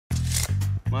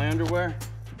My underwear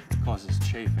causes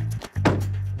chafing.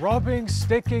 Rubbing,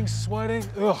 sticking, sweating,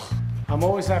 ugh. I'm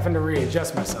always having to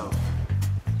readjust myself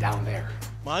down there.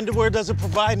 My underwear doesn't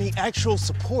provide any actual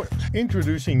support.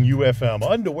 Introducing UFM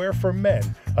Underwear for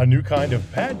Men, a new kind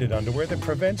of patented underwear that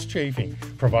prevents chafing,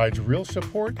 provides real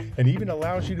support, and even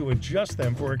allows you to adjust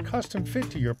them for a custom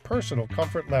fit to your personal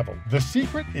comfort level. The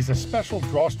secret is a special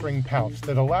drawstring pouch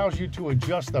that allows you to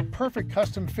adjust the perfect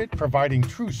custom fit, providing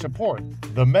true support.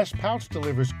 The mesh pouch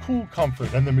delivers cool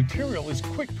comfort, and the material is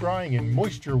quick drying and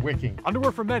moisture wicking.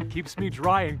 Underwear for Men keeps me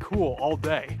dry and cool all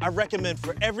day. I recommend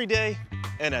for every day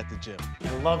and at the gym. I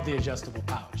love the adjustable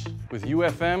pouch. With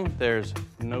UFM, there's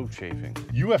no chafing.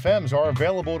 UFMs are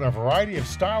available in a variety of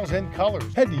styles and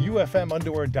colors. Head to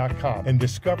UFMunderwear.com and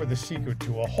discover the secret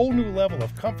to a whole new level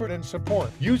of comfort and support.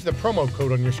 Use the promo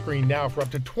code on your screen now for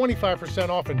up to 25%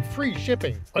 off and free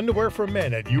shipping. Underwear for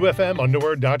Men at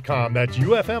UFMunderwear.com. That's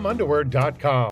UFMunderwear.com.